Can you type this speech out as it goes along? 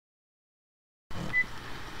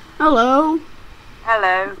Hello.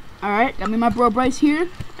 Hello. Alright, got me my bro Bryce here,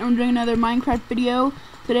 and we're doing another Minecraft video.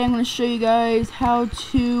 Today I'm going to show you guys how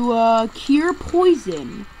to cure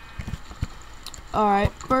poison.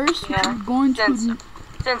 Alright, first we're going to...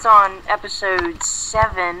 Since on episode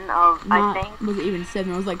 7 of, I think... Was it even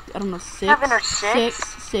 7? It was like, I don't know, 6? 7 or 6?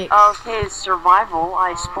 6. Of his survival,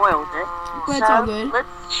 I spoiled it. But it's all good.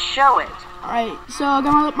 Let's show it. Alright, so I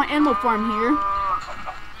got my animal farm here.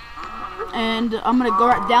 And I'm going to go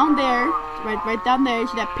right down there. Right down there.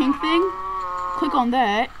 See that pink thing? Click on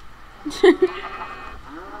that.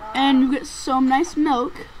 And you get some nice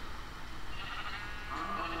milk.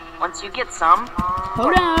 Once you get some...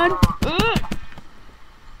 Hold on.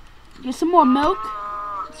 Get some more milk.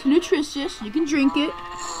 It's nutritious. You can drink it.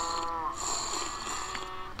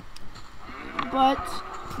 But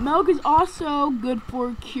milk is also good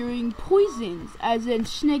for curing poisons, as in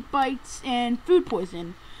snake bites and food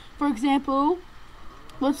poison. For example,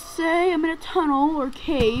 let's say I'm in a tunnel or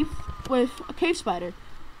cave with a cave spider.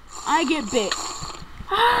 I get bit.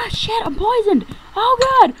 Ah, shit, I'm poisoned.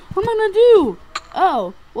 Oh god, what am I gonna do?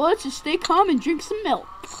 Oh, well, let's just stay calm and drink some milk.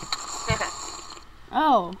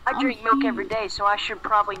 Oh, I drink milk every day, so I should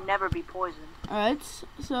probably never be poisoned. Alright,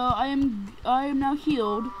 so I am now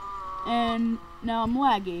healed, and now I'm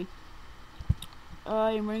laggy.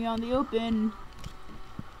 I am running out in the open.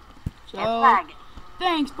 So,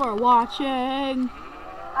 thanks for watching.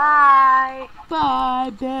 Bye.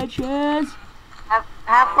 Bye, bitches.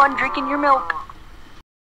 Have fun drinking your milk.